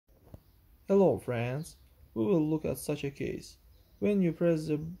Hello friends, we will look at such a case. When you press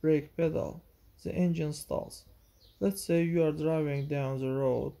the brake pedal, the engine stalls. Let's say you are driving down the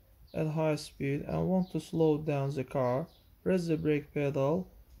road at high speed and want to slow down the car, press the brake pedal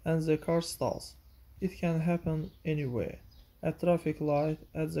and the car stalls. It can happen anywhere, at traffic light,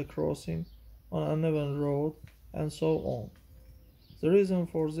 at the crossing, on an uneven road, and so on. The reason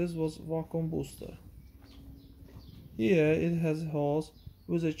for this was vacuum booster. Here it has a hose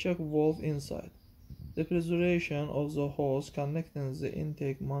with a check valve inside. Depressurization of the hose connecting the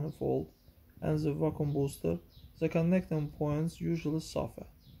intake manifold and the vacuum booster, the connecting points usually suffer.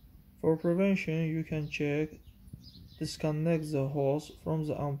 For prevention, you can disconnect the hose from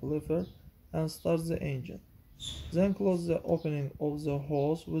the amplifier and start the engine. Then close the opening of the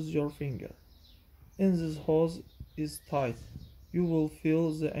hose with your finger. If this hose is tight, you will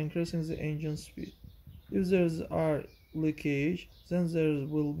feel the increasing the engine speed. If there is air leakage, then there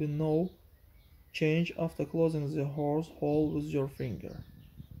will be no change after closing the hose hole with your finger.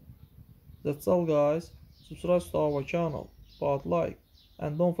 That's all guys. Subscribe to our channel, put like,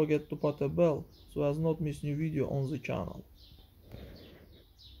 and don't forget to put a bell so as not miss new video on the channel.